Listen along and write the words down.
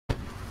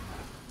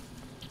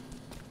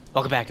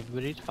Welcome back,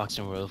 everybody, to Fox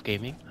and Werewolf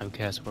Gaming. I'm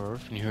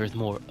Werewolf, and here's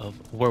more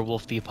of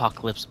Werewolf the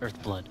Apocalypse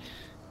Earthblood.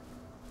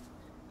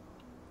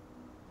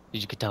 As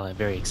you can tell, I'm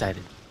very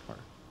excited. Or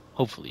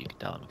hopefully you can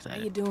tell I'm excited.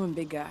 How you doing,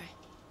 big guy?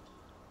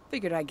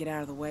 Figured I'd get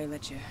out of the way,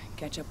 let you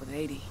catch up with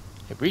 80.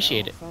 I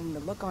appreciate it. From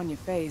the look on your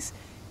face,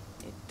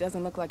 it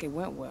doesn't look like it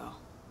went well.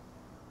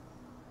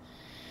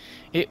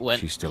 It went...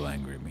 She's still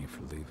angry at me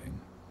for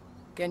leaving.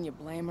 Can you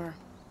blame her?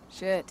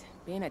 Shit,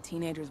 being a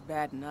teenager's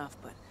bad enough,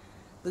 but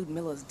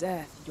Ludmilla's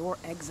death, your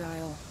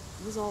exile,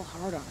 it was all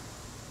hard on her.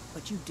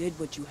 But you did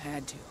what you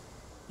had to.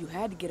 You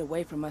had to get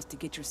away from us to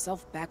get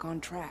yourself back on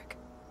track.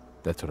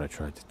 That's what I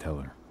tried to tell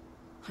her.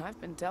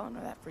 I've been telling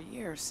her that for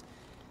years.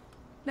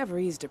 Never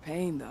eased her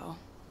pain, though.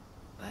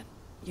 But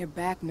you're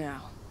back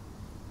now.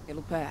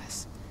 It'll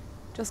pass.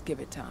 Just give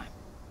it time.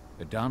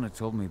 Adana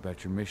told me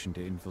about your mission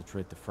to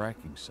infiltrate the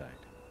fracking site.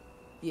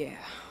 Yeah,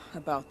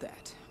 about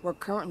that. We're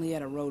currently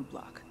at a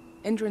roadblock.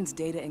 Endron's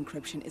data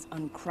encryption is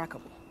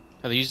uncrackable.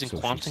 Are they using So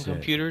quantum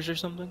computers or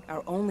something?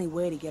 Our only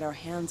way to get our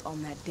hands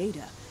on that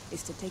data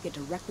is to take it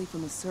directly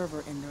from the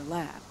server in their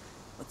lab.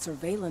 But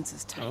surveillance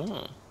is tight.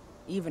 Oh.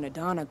 Even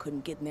Adana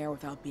couldn't get in there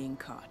without being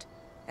caught.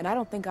 And I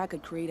don't think I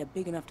could create a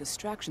big enough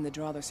distraction to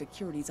draw their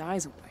security's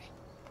eyes away.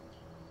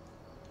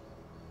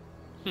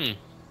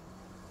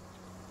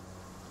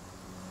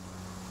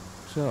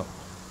 So,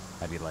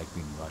 how do you like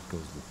being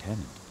Rotko's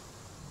lieutenant?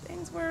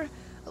 Things were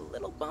a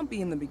little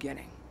bumpy in the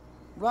beginning.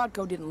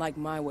 Rodko didn't like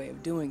my way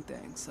of doing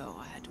things, so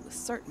I had to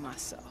assert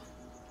myself.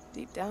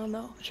 Deep down,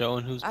 though,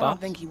 Showing who's I boss?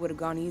 don't think he would have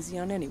gone easy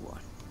on anyone.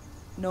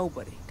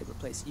 Nobody could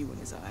replace you in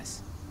his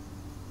eyes.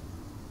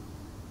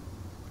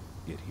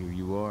 Yet here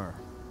you are,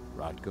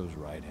 Rotko's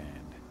right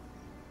hand.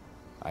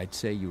 I'd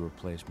say you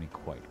replaced me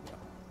quite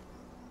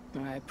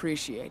well. I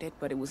appreciate it,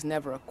 but it was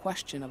never a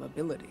question of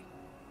ability.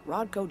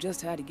 Rodko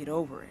just had to get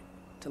over it,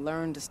 to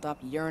learn to stop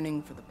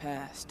yearning for the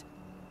past.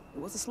 It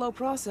was a slow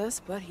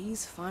process, but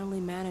he's finally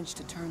managed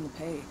to turn the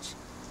page.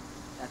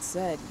 That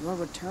said, your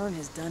return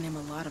has done him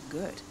a lot of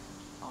good.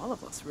 All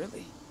of us,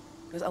 really.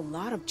 There's a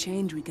lot of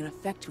change we can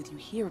effect with you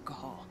here,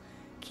 Cahal.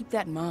 Keep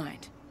that in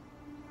mind.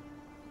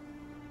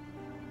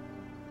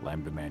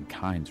 Lambda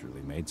Mankind's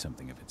really made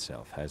something of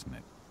itself, hasn't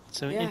it?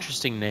 It's an Yeah,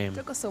 interesting name.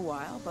 Took us a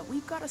while, but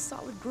we've got a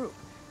solid group.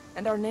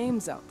 And our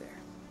name's out there.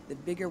 The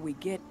bigger we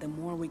get, the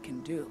more we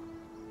can do.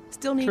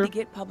 Still need True. to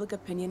get public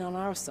opinion on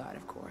our side,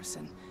 of course,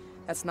 and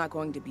that's not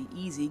going to be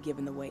easy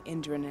given the way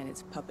Endron and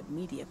its puppet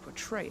media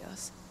portray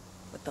us.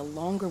 But the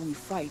longer we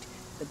fight,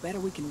 the better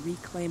we can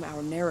reclaim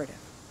our narrative.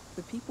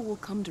 The people will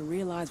come to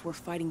realize we're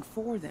fighting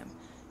for them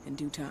in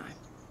due time.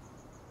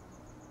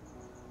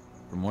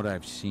 From what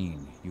I've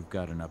seen, you've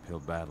got an uphill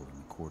battle in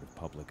the court of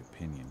public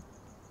opinion.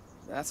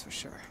 That's for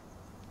sure.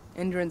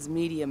 Endron's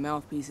media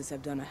mouthpieces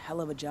have done a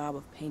hell of a job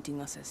of painting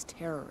us as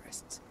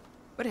terrorists.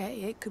 But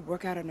hey, it could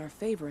work out in our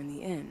favor in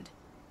the end.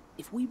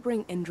 If we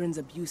bring Endron's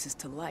abuses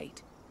to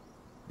light...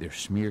 Their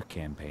smear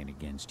campaign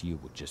against you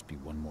would just be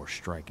one more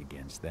strike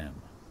against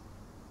them.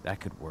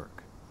 That could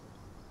work.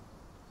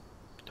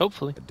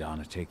 Hopefully.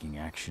 Adana taking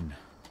action,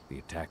 the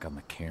attack on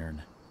the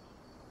cairn.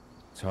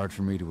 It's hard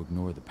for me to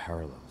ignore the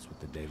parallels with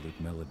the day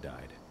Ludmilla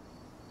died.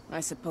 I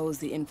suppose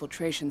the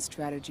infiltration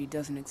strategy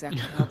doesn't exactly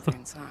help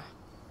things, huh?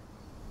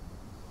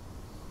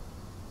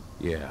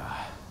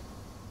 Yeah.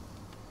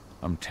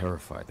 I'm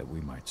terrified that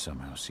we might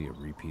somehow see a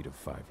repeat of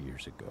 5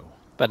 years ago.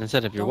 But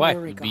instead of your Don't wife, it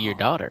worry, would be your Cahal.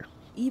 daughter.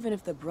 Even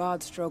if the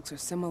broad strokes are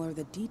similar,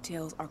 the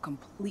details are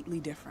completely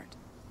different.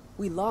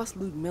 We lost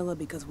Ludmilla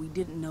because we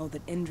didn't know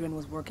that Endron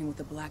was working with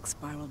the Black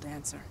Spiral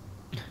Dancer.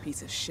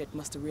 Piece of shit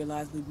must have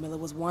realized Ludmilla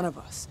was one of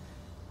us.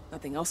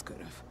 Nothing else could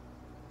have.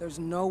 There's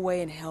no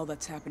way in hell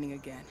that's happening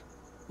again.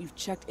 We've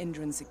checked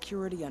Endron's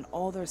security on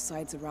all their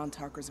sites around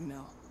Tarker's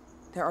Mill.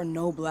 There are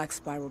no Black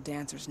Spiral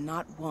Dancers,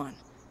 not one.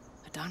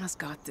 Adana's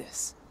got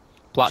this.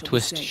 Plot She'll be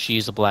twist, safe.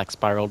 she's a black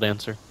spiral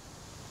dancer.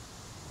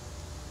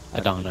 How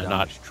did Adana, not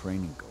Adana's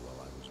training go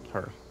while I was away?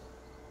 her.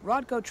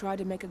 Rodko tried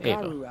to make a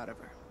Ava. Garu out of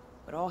her,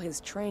 but all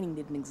his training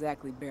didn't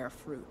exactly bear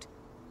fruit.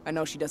 I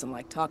know she doesn't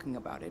like talking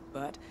about it,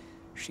 but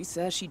she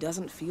says she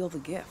doesn't feel the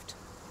gift.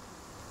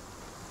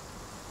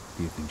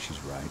 Do you think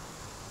she's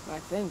right? I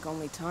think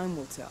only time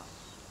will tell.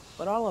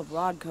 But all of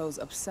Rodko's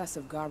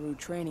obsessive Garu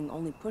training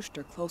only pushed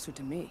her closer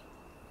to me.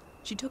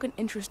 She took an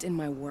interest in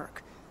my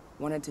work,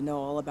 wanted to know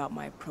all about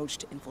my approach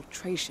to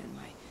infiltration,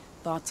 my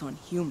thoughts on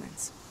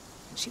humans.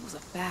 And she was a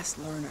fast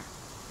learner.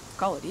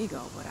 Call it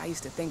ego, but I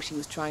used to think she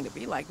was trying to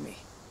be like me.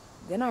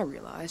 Then I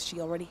realized she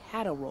already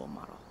had a role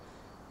model,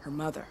 her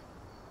mother.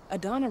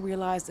 Adana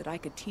realized that I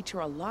could teach her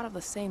a lot of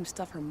the same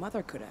stuff her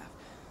mother could have,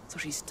 so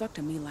she stuck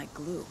to me like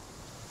glue.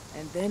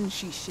 And then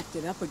she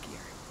shifted up a gear,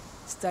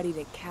 studied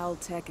at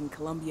Caltech and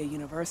Columbia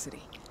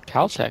University.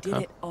 Caltech, She did huh?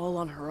 it all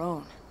on her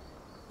own.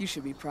 You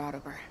should be proud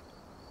of her.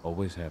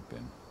 Always have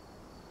been.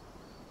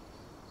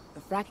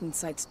 The fracking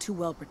site's too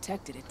well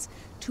protected. It's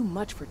too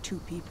much for 2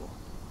 people.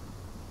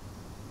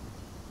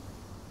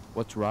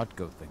 What's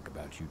Rotko think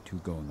about you two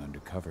going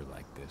undercover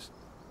like this?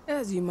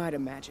 As you might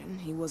imagine,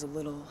 he was a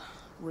little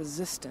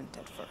resistant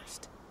at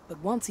first. But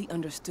once he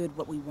understood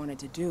what we wanted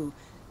to do,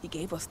 he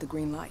gave us the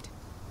green light.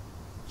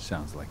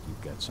 Sounds like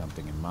you've got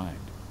something in mind.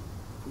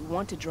 If we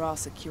want to draw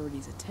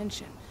security's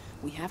attention,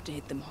 we have to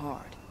hit them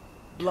hard.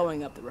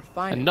 Blowing up the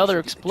refinery. Another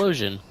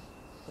explosion.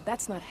 But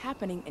that's not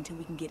happening until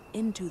we can get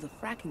into the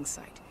fracking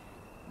site.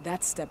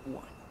 That's step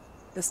one.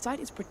 The site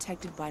is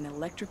protected by an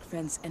electric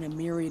fence and a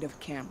myriad of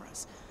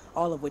cameras,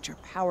 all of which are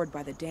powered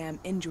by the dam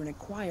Endron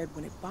acquired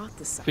when it bought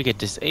the site. If we could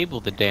disable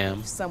the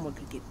dam. If someone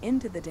could get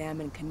into the dam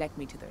and connect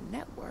me to their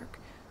network,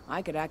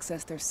 I could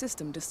access their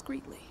system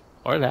discreetly.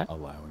 Or that.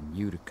 Allowing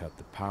you to cut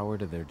the power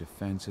to their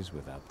defenses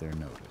without their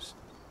notice.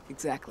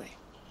 Exactly.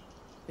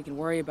 We can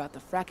worry about the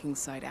fracking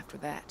site after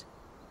that.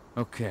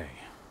 Okay.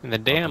 And the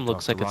dam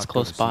looks like it's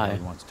close by.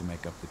 He wants to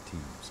make up the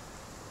teams.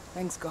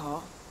 Thanks,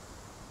 Cahal.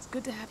 It's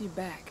good to have you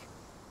back.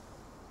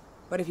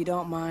 But if you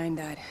don't mind,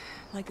 I'd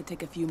like to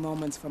take a few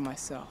moments for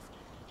myself.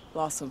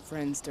 Lost some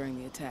friends during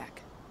the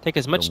attack. Take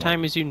as much Don't worry.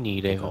 time as you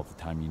need, Take Ava. all the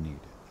time you need.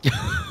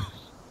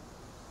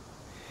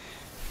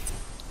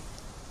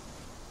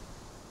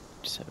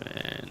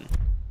 7.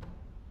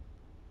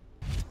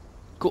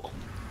 Cool.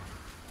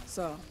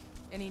 So,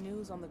 any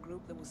news on the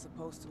group that was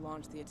supposed to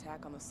launch the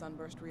attack on the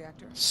Sunburst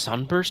reactor?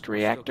 Sunburst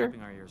reactor? Still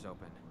keeping our ears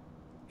open.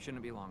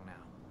 Shouldn't be long now.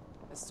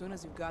 As soon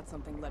as you've got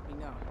something, let me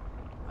know.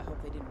 I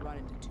hope they didn't run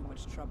into too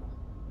much trouble.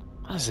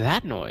 What is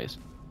that noise?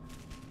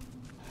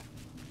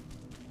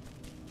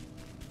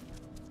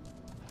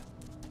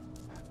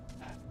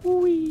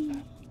 Whee!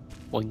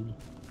 Boing.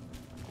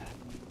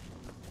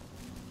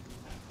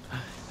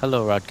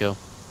 Hello, Rodko.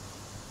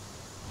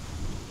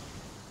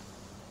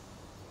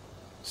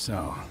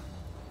 So,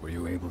 were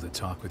you able to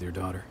talk with your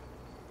daughter?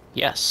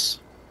 Yes.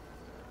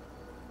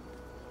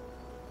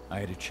 I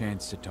had a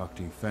chance to talk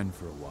to Fen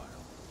for a while.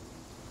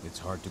 It's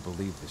hard to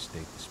believe the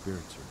state the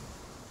spirits are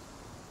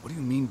in. What do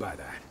you mean by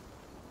that?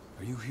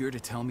 Are you here to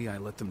tell me I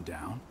let them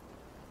down?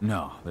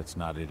 No, that's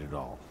not it at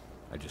all.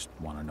 I just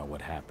want to know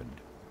what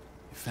happened.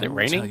 If Is it Fen will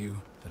raining? tell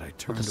you that I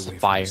turned this away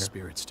fire? from the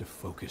spirits to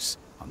focus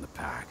on the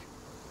pack,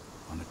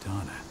 on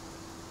Adana.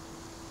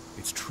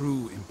 It's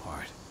true in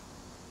part.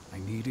 I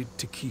needed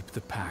to keep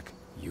the pack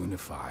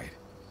unified,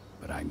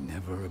 but I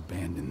never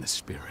abandoned the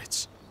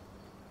spirits.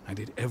 I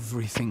did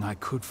everything I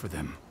could for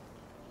them.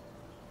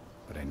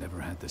 But I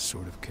never had the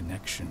sort of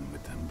connection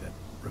with them that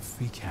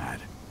Rafik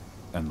had.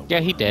 And the Yeah,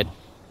 he worm. did.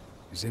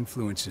 His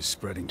influence is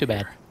spreading Too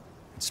here. bad.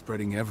 It's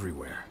spreading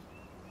everywhere.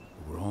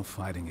 We're all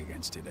fighting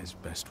against it as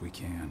best we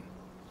can.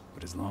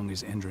 But as long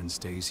as Endron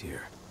stays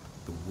here,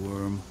 the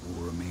worm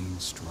will remain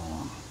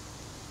strong.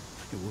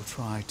 It will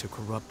try to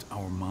corrupt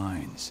our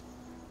minds,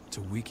 to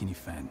weaken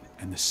Fen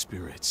and the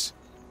spirits.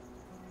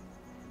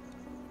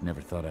 Never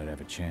thought I'd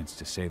have a chance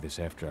to say this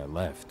after I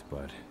left,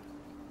 but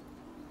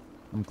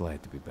I'm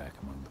glad to be back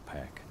among the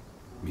pack.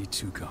 Me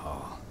too,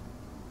 Cahal.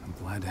 I'm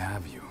glad to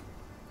have you,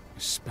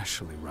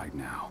 especially right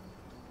now.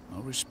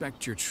 I'll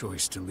respect your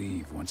choice to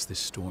leave once this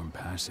storm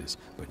passes,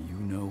 but you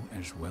know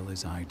as well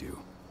as I do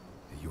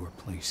that your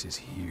place is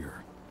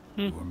here.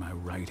 You are my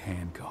right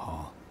hand,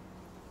 Cahal.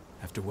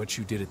 After what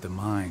you did at the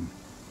mine,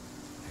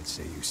 I'd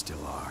say you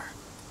still are.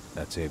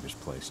 That's Ava's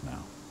place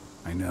now.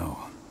 I know,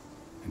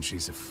 and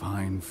she's a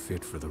fine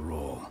fit for the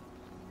role.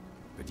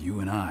 But you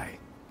and I,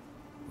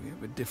 we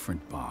have a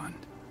different bond.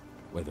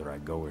 Whether I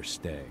go or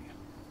stay,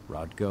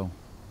 Rodko,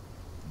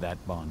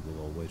 that bond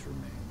will always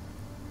remain.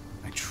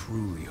 I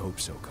truly hope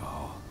so,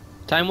 Cahal.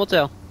 Time will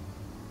tell.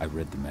 I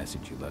read the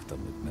message you left on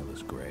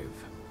Ludmilla's grave.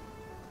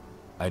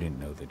 I didn't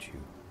know that you...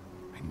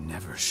 I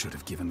never should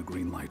have given the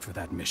green light for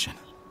that mission.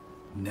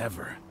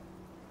 Never.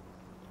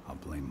 I'll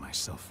blame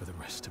myself for the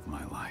rest of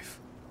my life.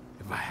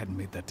 If I hadn't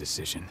made that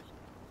decision,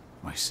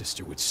 my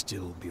sister would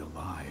still be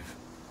alive.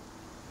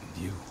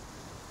 And you...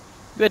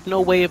 You had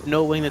no way of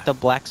knowing that the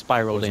black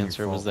spiral Wasn't your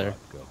dancer was fault, there.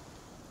 Rodko.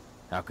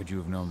 How could you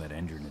have known that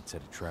Endron had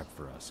set a trap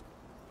for us?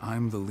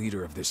 I'm the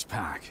leader of this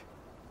pack.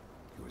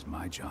 It was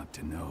my job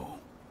to know.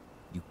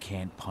 You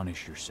can't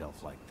punish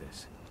yourself like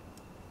this.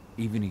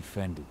 Even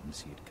Fen didn't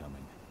see it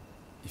coming.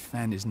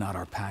 Fen is not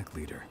our pack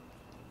leader.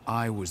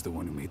 I was the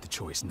one who made the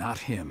choice, not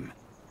him.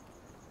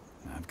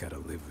 And I've got to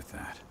live with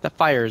that. That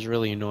fire is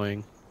really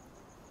annoying.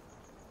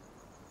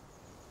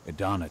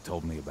 Adana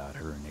told me about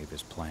her and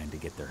Ava's plan to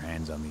get their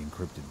hands on the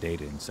encrypted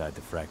data inside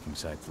the fracking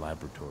site's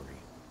laboratory.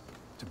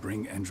 To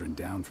bring Endron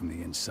down from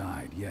the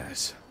inside,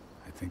 yes.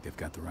 I think they've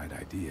got the right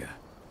idea.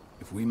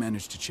 If we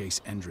manage to chase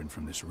Endron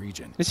from this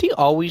region... Is he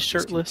always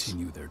they'll just shirtless?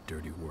 continue their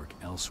dirty work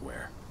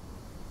elsewhere.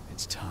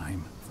 It's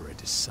time for a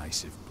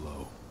decisive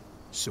blow.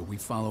 So we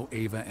follow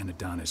Ava and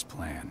Adana's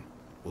plan.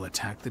 We'll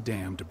attack the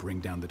dam to bring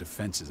down the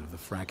defenses of the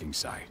fracking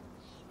site.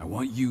 I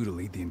want you to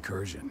lead the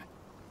incursion.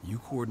 You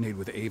coordinate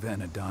with Ava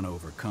and Adana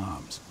over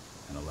comms,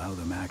 and allow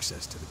them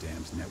access to the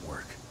dam's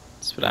network.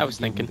 That's what I was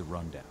Ava gave me thinking. the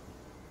rundown.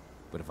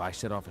 But if I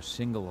set off a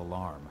single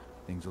alarm,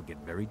 things will get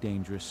very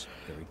dangerous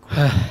very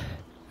quickly.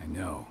 I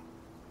know.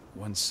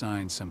 One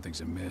sign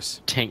something's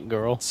amiss. Tank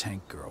girl.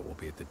 Tank Girl will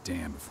be at the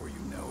dam before you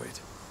know it.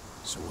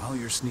 So while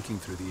you're sneaking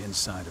through the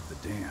inside of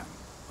the dam,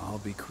 I'll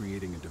be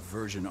creating a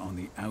diversion on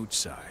the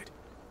outside.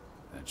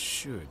 That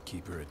should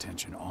keep her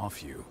attention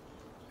off you,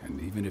 And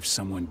even if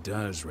someone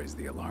does raise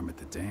the alarm at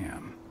the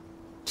dam,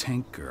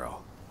 Tank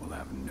Girl will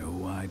have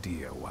no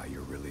idea why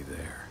you're really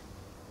there.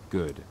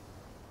 Good.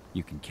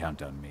 You can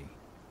count on me.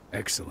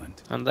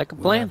 Excellent. Sounds like a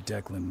We'll plan. have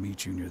Declan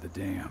meet you near the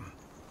dam.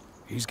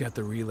 He's got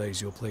the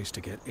relays you'll place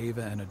to get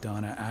Ava and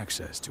Adana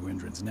access to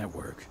Indran's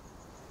network.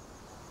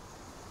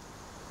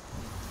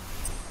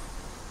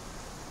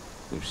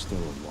 There's still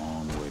a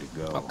long way to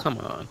go. Oh, come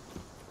on.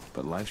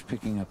 But life's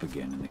picking up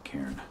again in the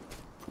cairn.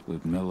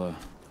 Ludmilla,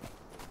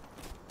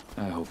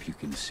 I hope you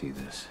can see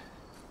this,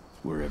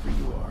 wherever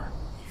you are.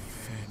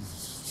 Fed's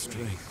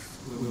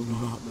strength will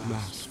not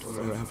last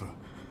forever.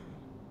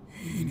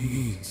 He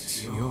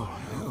needs your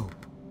help.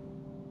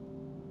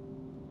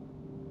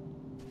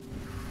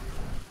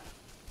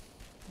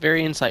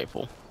 Very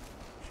insightful.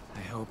 I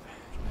hope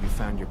you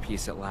found your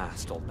peace at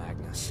last, old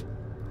Magnus.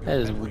 That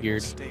is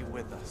weird. Stay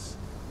with us,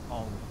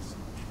 always.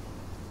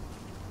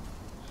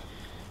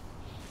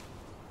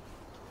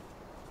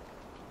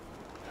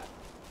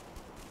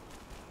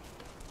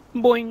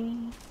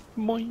 Boing,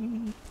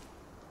 boing.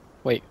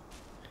 Wait.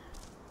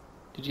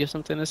 Did you have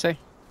something to say?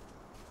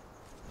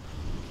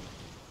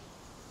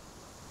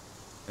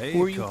 Hey,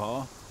 Who are you?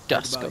 Call.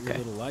 Dusk, About your okay.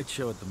 little light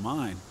show at the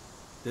mine.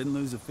 Didn't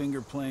lose a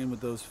finger playing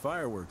with those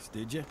fireworks,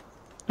 did you?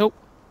 Nope.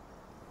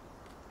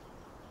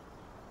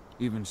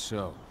 Even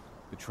so,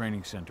 the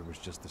training center was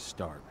just the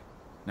start.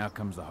 Now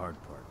comes the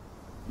hard part.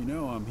 You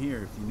know I'm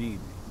here if you need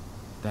me.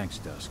 Thanks,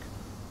 Dusk.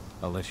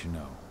 I'll let you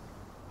know.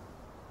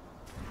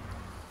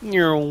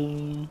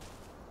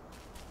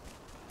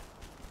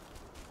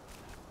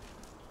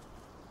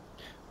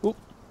 Oop.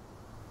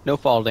 No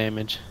fall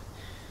damage.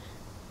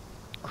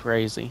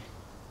 Crazy.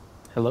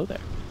 Hello there.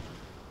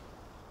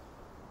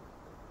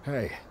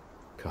 Hey,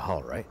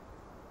 Cahal, right?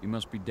 You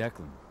must be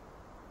Declan.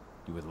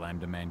 You with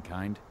Lambda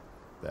Mankind?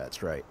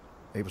 That's right.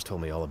 Ava's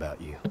told me all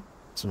about you.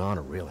 It's an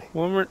honor, really.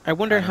 I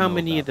wonder I don't how know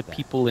many of the about that.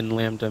 people in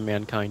Lambda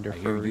Mankind are I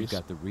hear you've furries.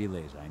 got the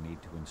relays I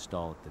need to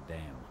install at the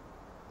dam.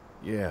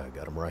 Yeah, I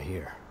got them right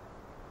here.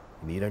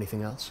 You need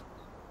anything else?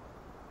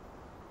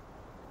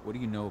 What do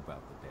you know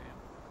about the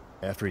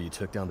dam? After you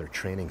took down their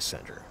training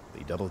center,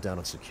 they doubled down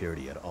on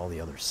security at all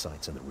the other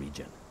sites in the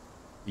region.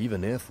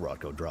 Even if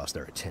Rodko draws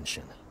their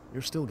attention,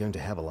 you're still going to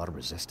have a lot of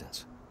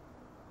resistance.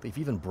 They've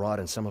even brought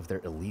in some of their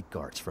elite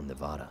guards from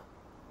Nevada.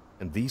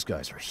 And these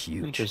guys are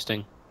huge.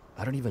 Interesting.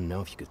 I don't even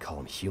know if you could call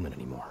them human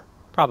anymore.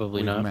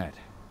 Probably We've not. met,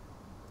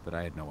 but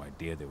I had no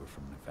idea they were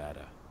from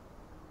Nevada.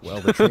 Well,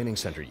 the training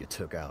center you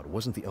took out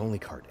wasn't the only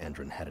cart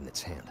Endron had in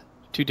its hand.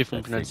 Two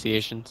different That figures.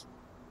 pronunciations.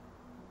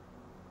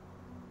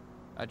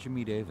 How'd you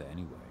meet Ava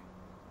anyway?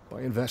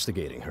 By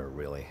investigating her,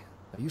 really.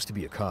 I used to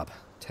be a cop,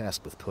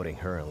 tasked with putting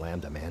her and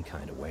Lambda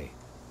Mankind away.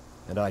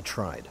 And I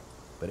tried,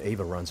 but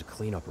Ava runs a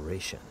clean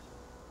operation.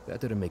 That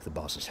didn't make the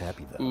bosses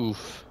happy, though.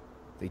 Oof.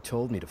 They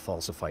told me to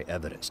falsify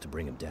evidence to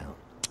bring him down.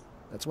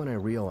 That's when I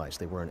realized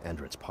they were in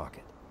Endron's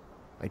pocket.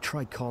 I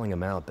tried calling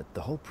him out, but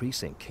the whole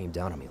precinct came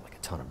down on me like a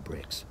ton of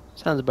bricks.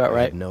 Sounds about I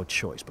right. had no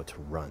choice but to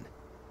run.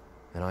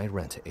 And I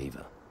ran to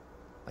Ava.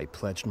 I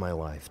pledged my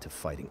life to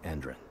fighting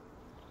Endron.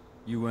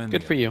 You and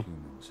Good the for other you.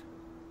 humans.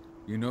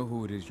 You know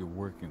who it is you're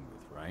working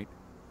with, right?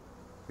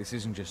 This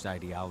isn't just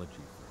ideology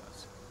for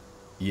us.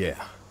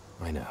 Yeah,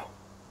 I know.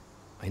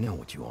 I know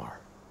what you are.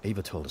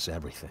 Ava told us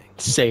everything.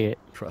 Say it.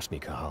 Trust me,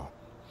 Cahal.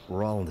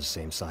 We're all on the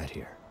same side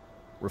here.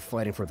 We're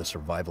fighting for the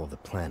survival of the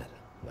planet,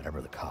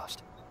 whatever the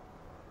cost.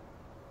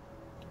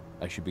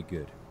 I should be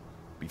good.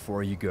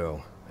 Before you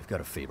go, I've got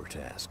a favor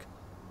to ask.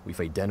 We've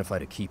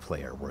identified a key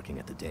player working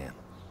at the dam.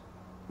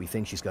 We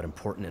think she's got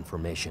important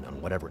information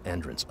on whatever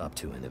Endron's up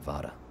to in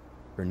Nevada.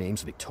 Her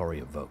name's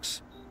Victoria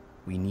Vokes.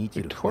 We need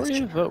you to Victoria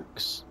question her.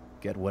 Vokes.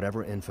 Get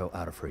whatever info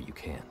out of her you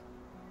can.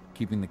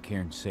 Keeping the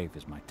cairn safe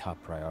is my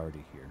top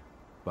priority here,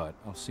 but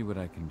I'll see what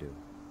I can do.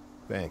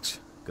 Thanks.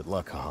 Good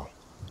luck, Cahal.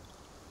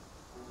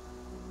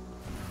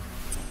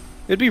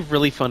 It'd be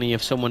really funny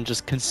if someone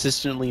just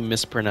consistently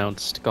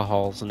mispronounced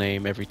Cahal's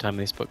name every time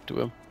they spoke to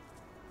him.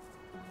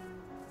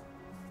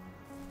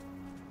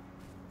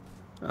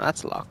 Oh,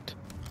 that's locked.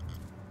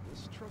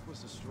 This truck was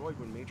destroyed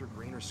when Major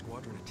Grainer's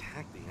squadron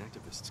attacked the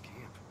activists'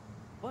 camp.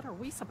 What are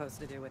we supposed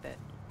to do with it?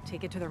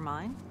 Take it to their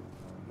mine?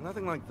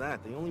 Nothing like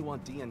that. They only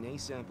want DNA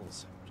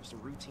samples. Just a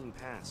routine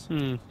pass. Hmm.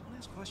 Don't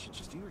ask questions,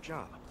 just do your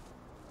job.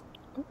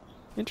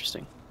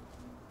 Interesting.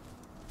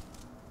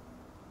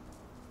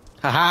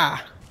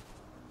 Haha!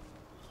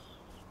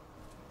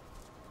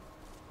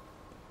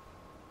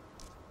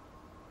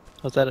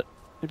 Was that an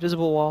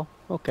invisible wall?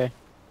 Okay.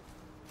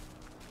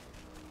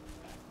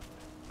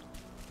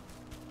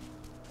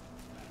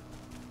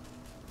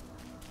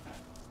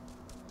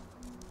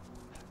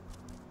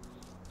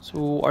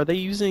 So, are they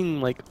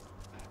using, like,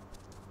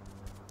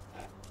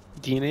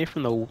 DNA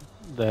from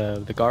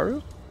the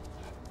Garu?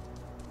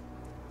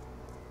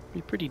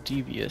 Be pretty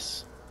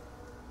devious.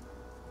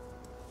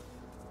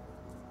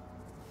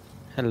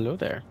 Hello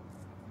there.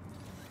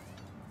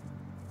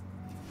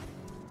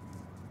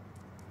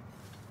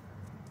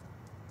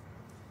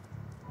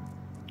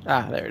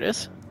 Ah, there it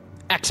is.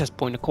 Access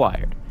point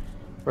acquired.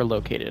 Or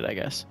located, I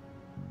guess.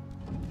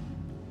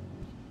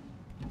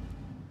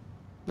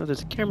 No,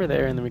 there's a camera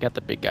there, and then we got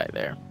the big guy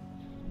there.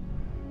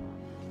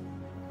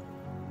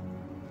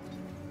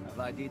 I've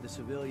ID'd the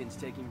civilians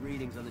taking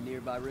readings on the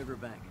nearby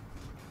riverbank.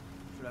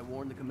 Should I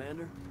warn the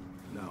commander?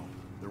 No,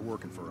 they're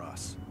working for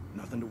us.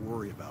 Nothing to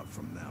worry about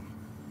from them.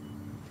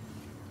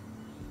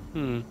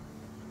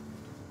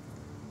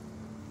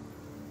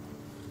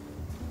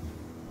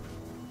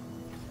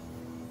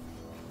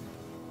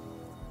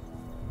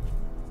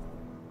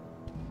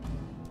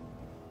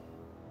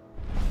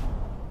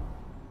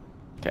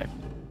 Okay.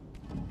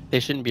 They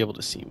shouldn't be able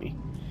to see me.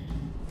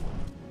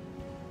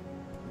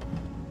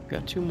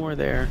 Got 2 more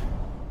there.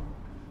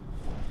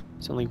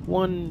 It's only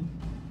 1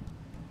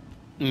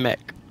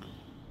 mech.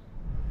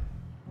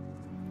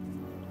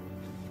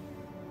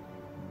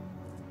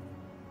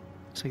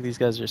 Looks like these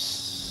guys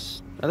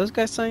are those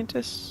guys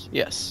scientists?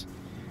 Yes.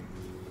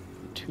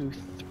 2,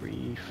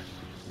 3,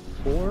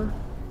 4,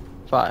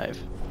 5.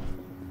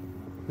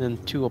 And then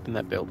 2 up in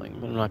that building,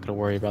 but I'm not gonna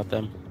worry about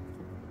them.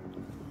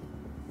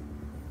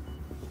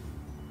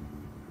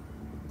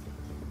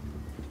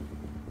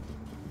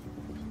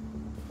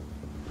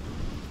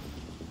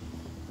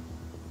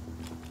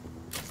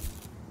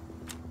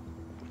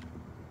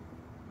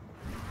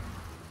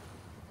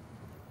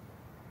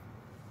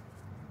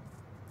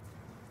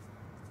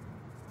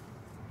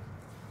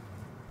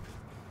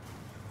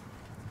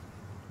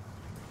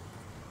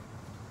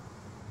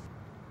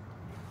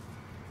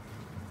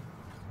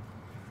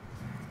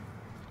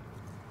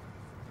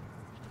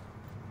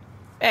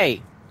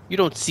 Hey, you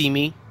don't see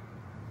me.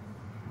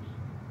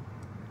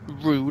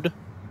 Rude.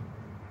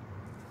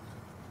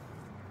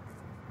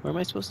 Where am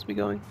I supposed to be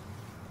going?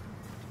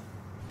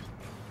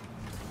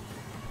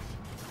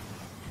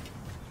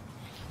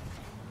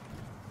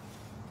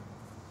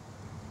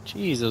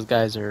 Jeez, those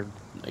guys are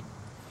like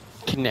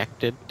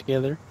connected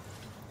together.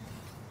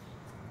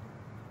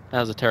 That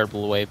was a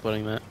terrible way of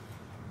putting that.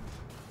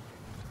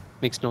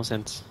 Makes no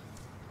sense.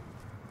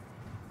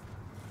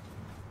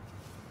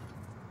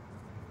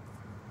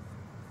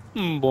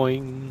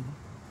 Boing.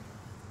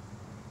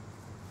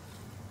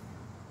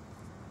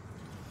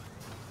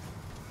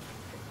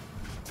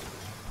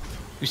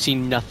 You see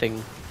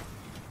nothing.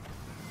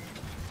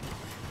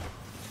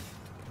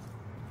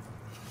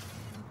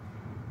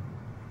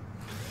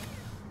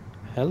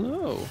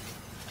 Hello.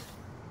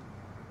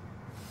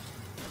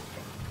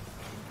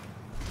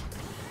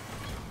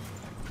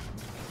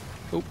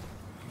 Oh. I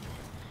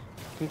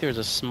think there's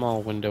a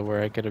small window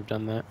where I could have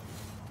done that.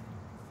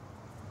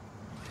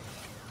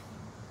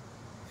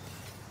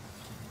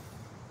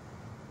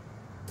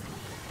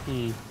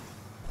 Can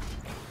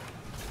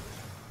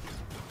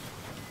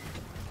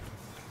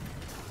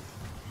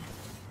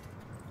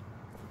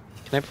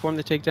I perform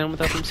the takedown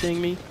without them seeing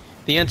me?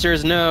 The answer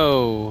is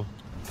no.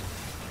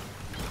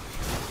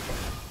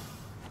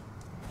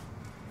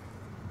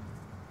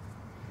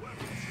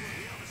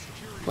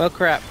 Well,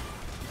 crap.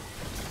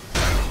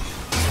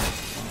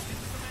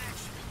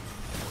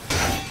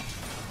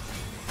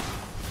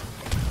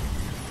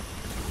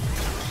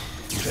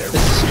 This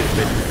is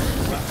stupid.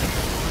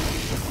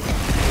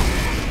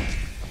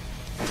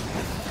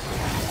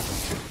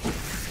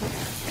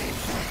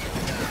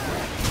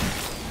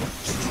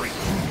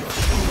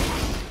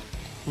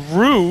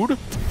 Rude.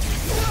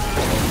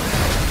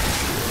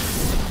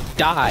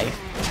 Die.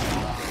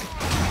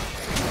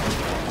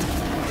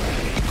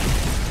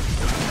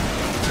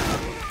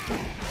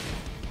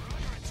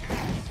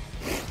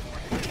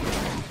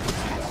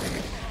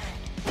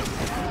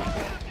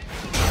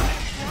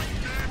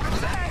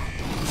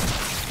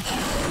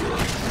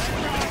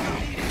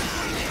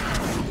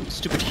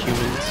 Stupid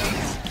humans.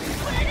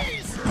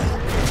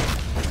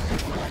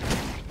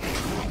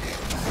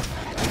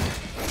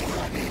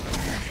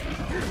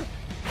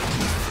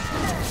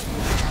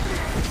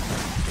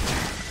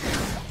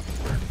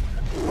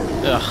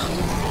 Ugh.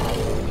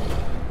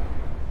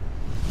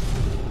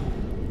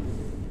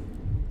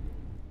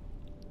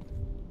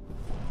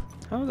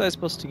 How was I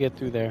supposed to get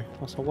through there?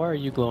 Also, why are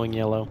you glowing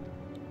yellow?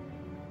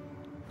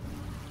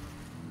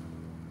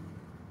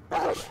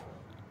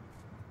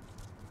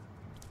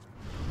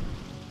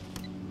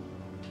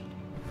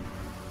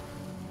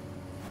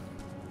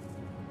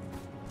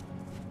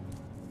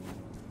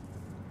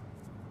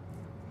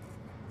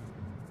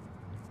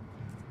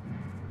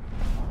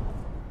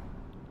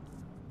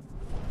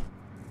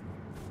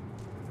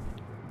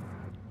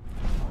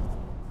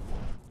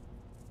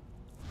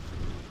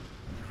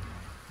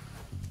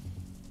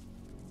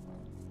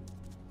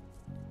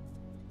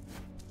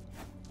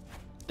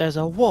 There's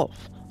a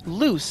wolf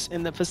loose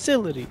in the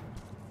facility.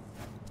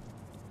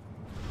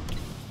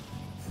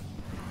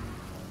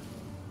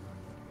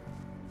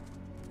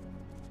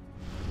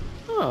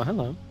 Oh,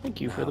 hello.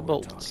 Thank you for the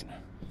bolts.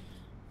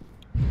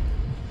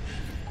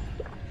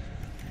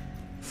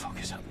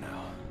 Focus up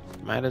now.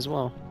 Might as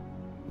well.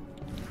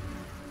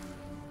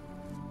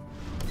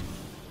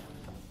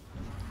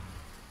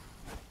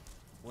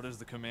 What does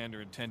the commander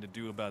intend to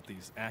do about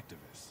these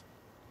activists?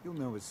 You'll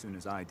know as soon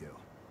as I do.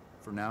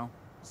 For now,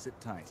 sit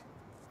tight.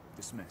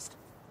 Dismissed.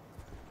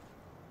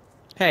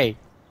 Hey.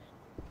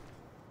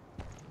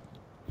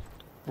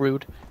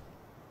 Rude.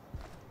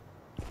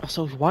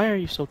 So why are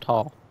you so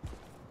tall?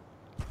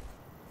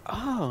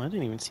 Oh, I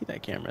didn't even see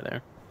that camera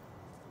there.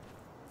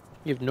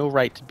 You have no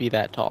right to be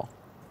that tall.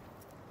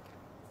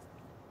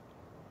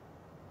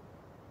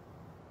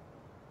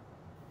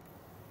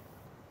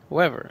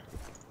 However,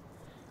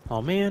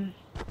 oh man,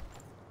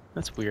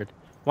 that's weird.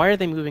 Why are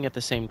they moving at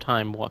the same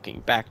time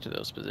walking back to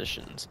those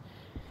positions?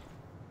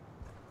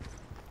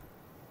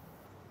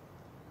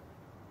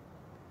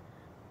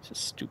 This is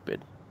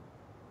stupid.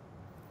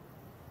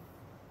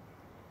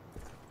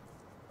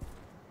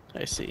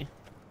 I see.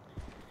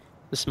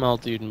 The small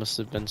dude must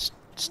have been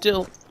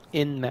still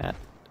in that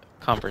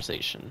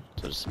conversation,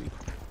 so to speak.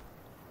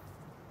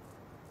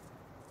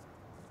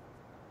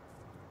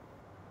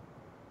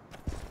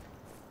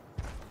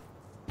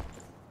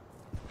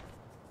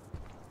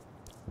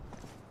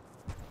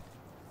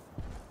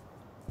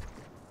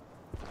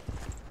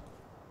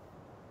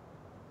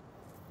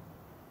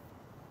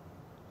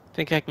 I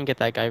think I can get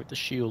that guy with the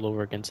shield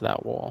over against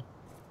that wall.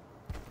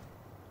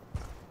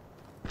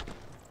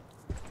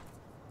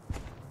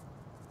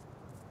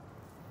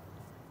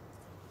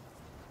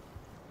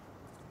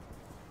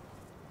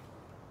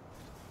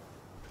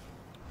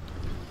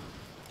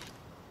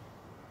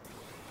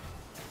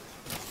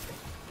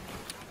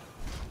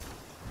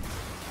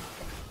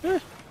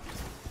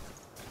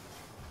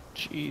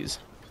 Jeez.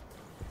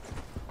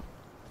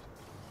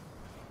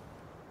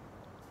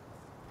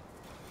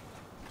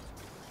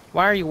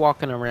 Why are you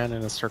walking around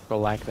in a circle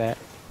like that?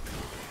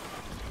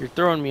 You're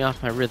throwing me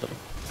off my rhythm.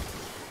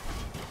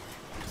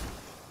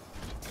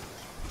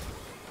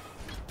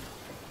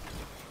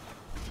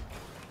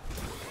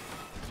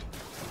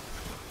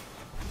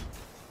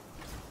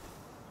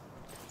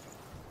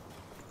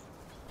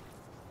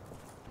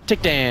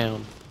 Tick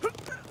down.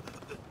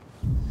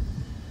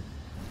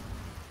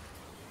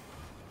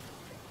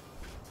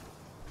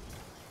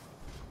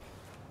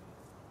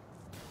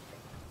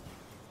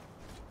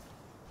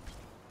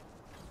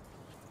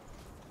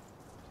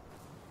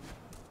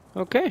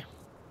 Okay.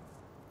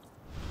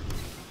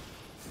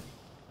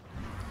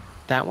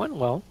 That went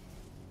well.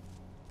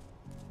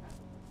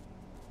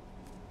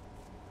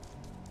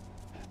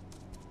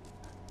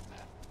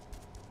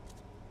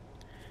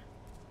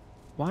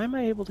 Why am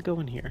I able to go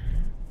in here?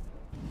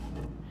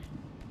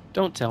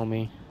 Don't tell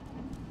me.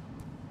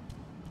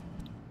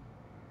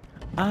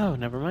 Oh,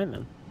 never mind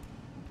then.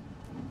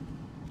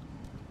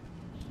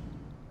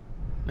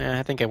 Nah,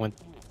 I think I went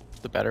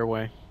the better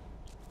way.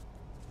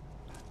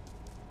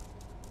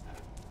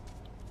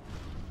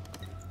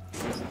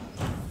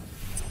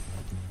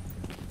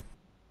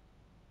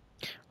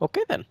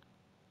 Okay then.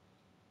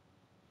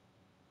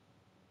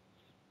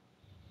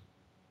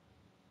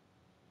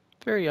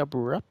 Very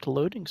abrupt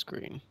loading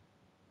screen.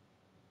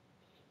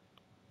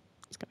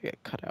 It's gonna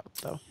get cut out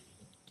though.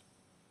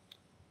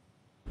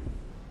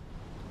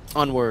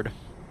 Onward.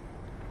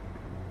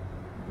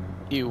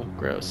 Ew,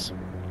 gross.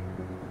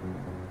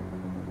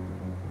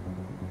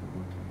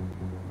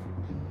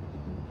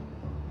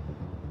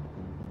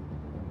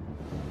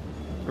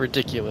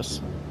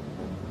 Ridiculous.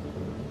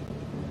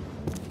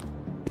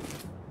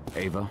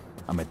 Ava,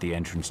 I'm at the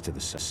entrance to the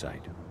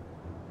site.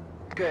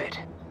 Good.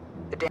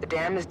 The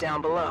dam is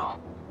down below.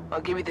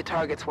 I'll give you the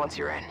targets once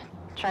you're in.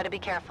 Try to be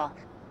careful.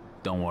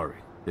 Don't worry,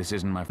 this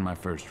isn't my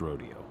first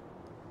rodeo.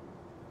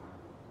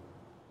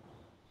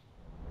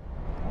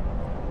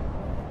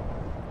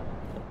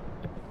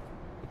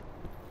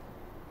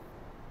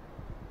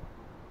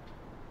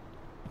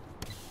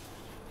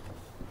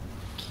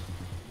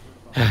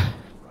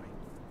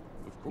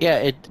 Yeah,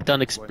 it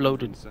done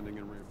exploded. Sending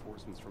in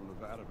reinforcements from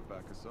Nevada to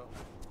back us up.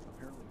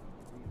 Apparently.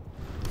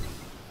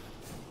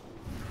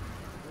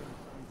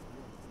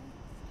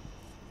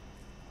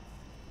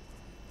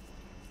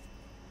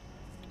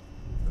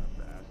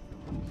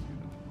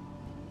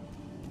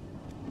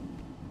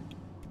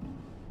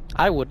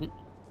 I wouldn't.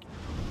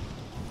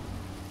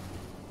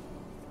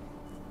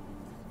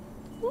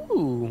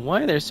 Ooh,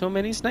 why are there so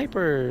many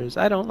snipers?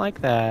 I don't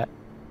like that.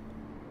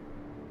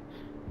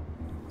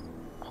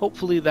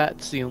 Hopefully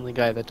that's the only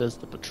guy that does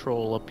the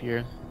patrol up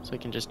here, so I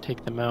can just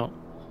take them out.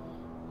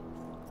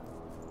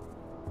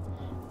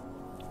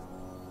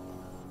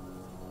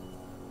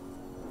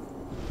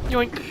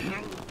 Yoink!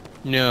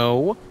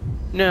 No.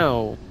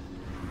 No.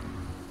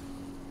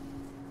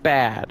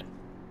 Bad.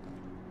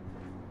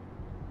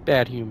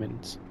 Bad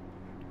humans.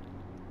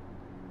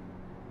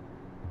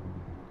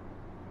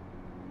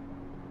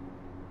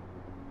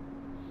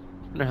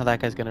 I wonder how that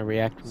guy's gonna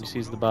react when he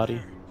sees the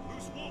body.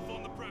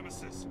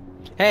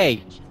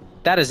 Hey!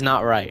 That is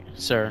not right,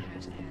 sir.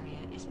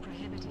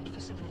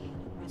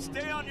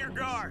 Stay on your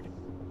guard.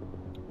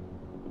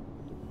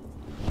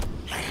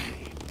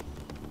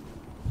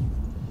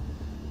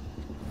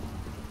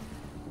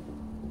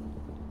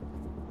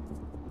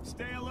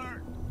 Stay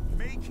alert.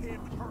 Make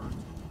him hurt.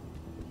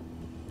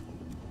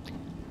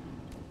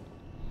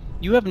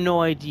 You have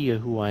no idea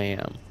who I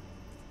am.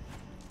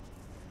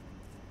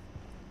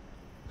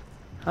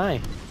 Hi.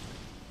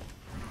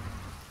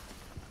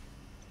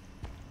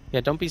 Yeah,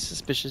 don't be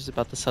suspicious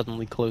about the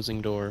suddenly closing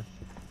door.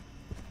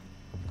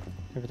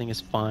 Everything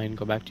is fine.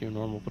 Go back to your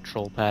normal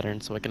patrol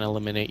pattern so I can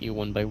eliminate you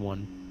one by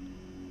one.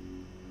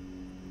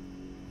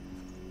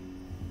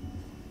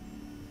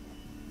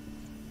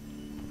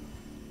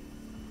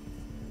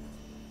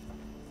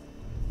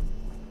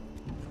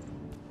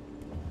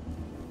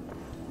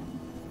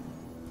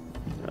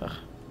 Ugh.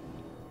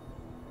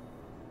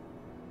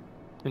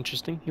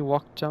 Interesting. He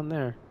walked down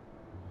there.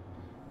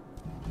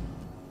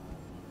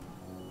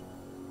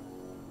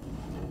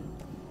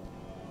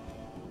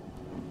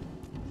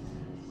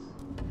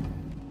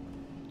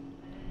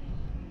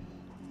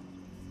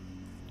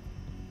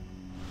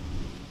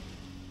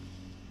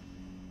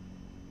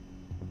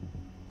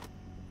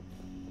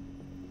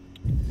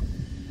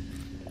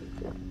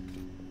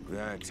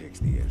 That takes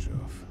the edge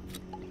off.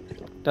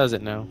 Does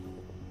it now?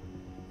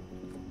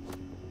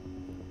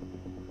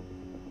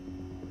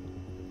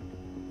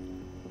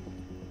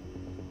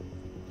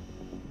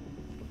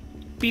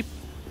 Beep.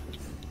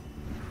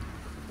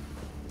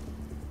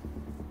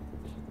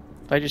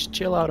 If I just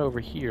chill out over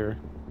here.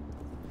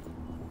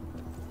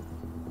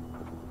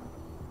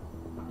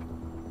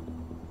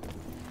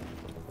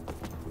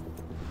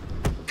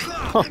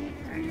 Huh.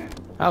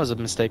 That was a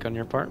mistake on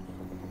your part.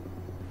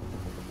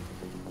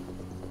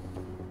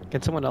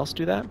 Can someone else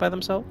do that by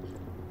themselves?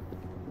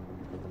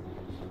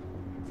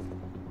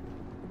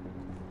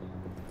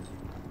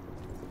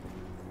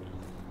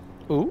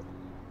 Ooh.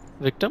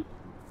 Victim?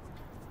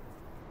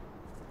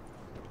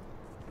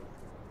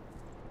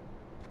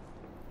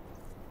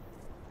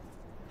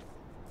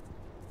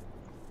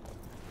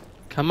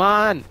 Come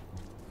on!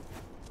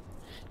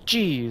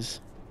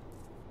 Jeez.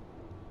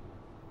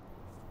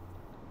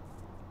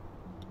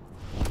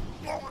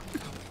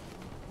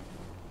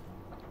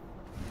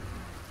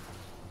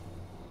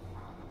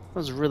 That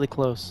was really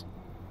close.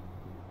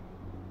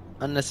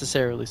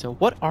 Unnecessarily so.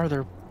 What are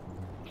their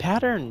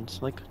patterns?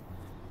 Like,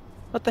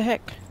 what the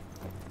heck?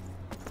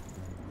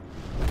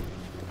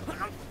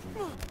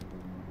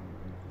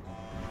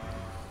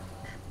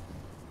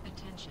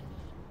 Attention.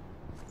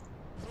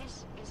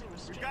 This is a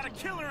restricted. We've got a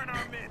killer in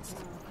our midst.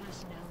 All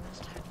personnel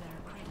must have their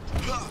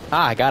accreditation.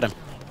 Ah, I got him.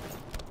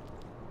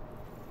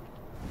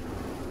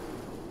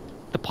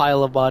 The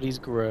pile of bodies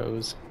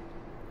grows.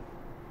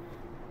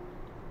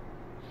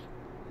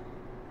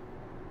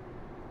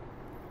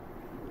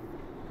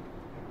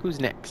 Who's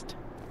next?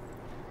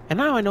 And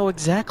now I know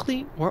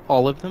exactly where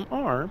all of them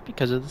are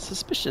because of the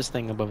suspicious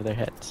thing above their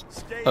heads.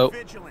 Stay Oh.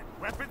 vigilant.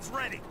 Weapons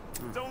ready.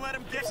 Don't let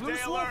him get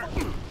stay alert.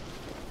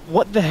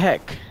 What the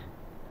heck?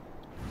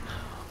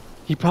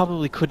 He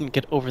probably couldn't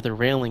get over the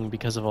railing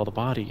because of all the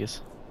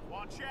bodies.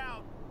 Watch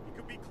out. He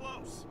could be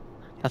close.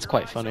 Keep That's your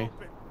quite eyes funny.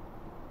 open.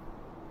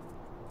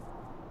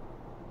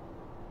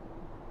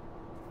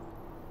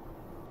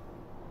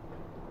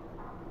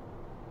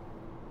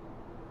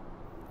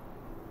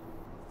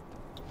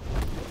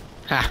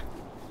 Ha!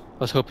 I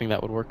was hoping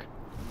that would work.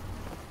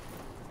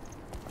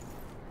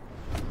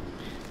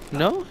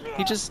 No?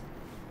 He just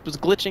was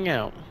glitching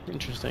out.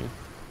 Interesting.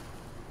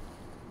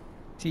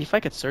 See, if I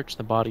could search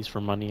the bodies for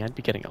money, I'd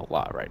be getting a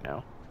lot right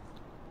now.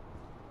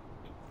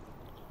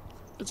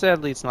 But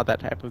sadly, it's not that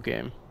type of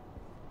game.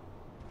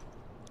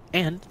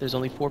 And there's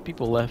only 4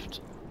 people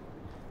left.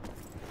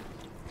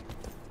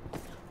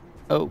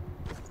 Oh,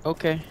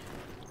 okay.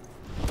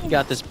 You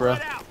got this, bro.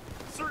 Spread out.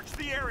 Search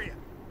the area.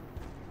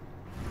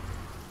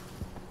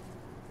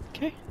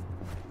 Okay.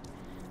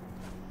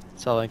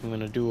 That's all I'm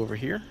gonna do over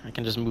here. I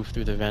can just move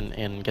through the vent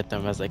and get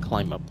them as I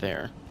climb up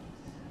there.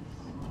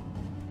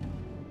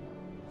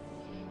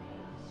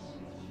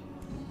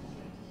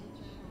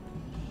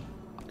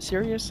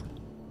 Serious?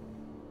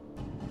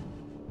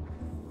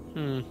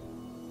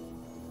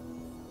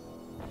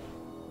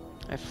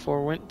 I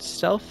forwent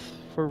stealth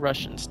for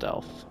Russian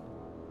stealth.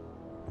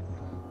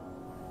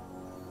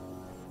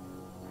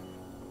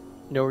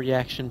 No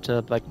reaction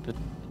to like the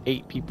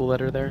 8 people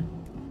that are there.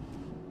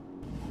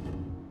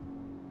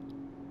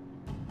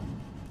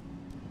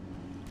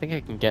 I think I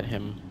can get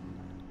him.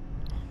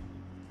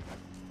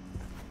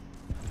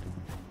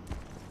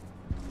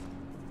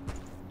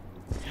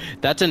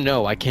 That's a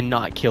no. I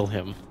cannot kill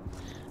him.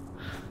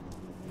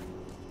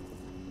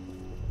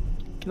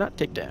 Cannot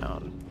take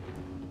down.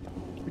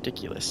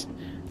 Ridiculous.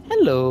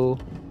 Hello.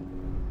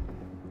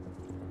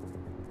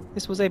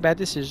 This was a bad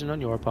decision on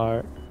your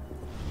part.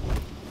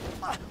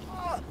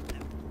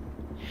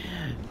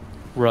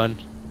 Run.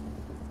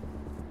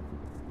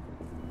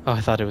 Oh,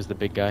 I thought it was the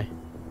big guy.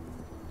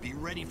 Be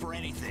ready for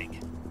anything.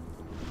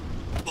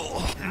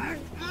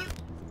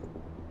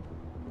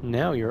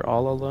 Now you're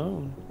all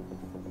alone.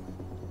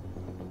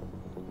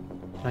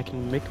 I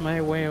can make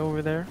my way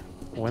over there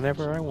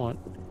whenever I want.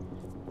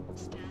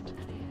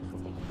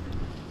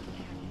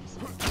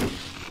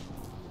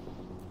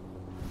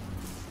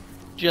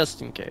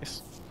 Just in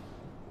case.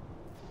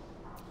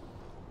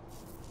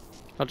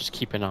 I'll just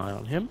keep an eye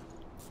on him.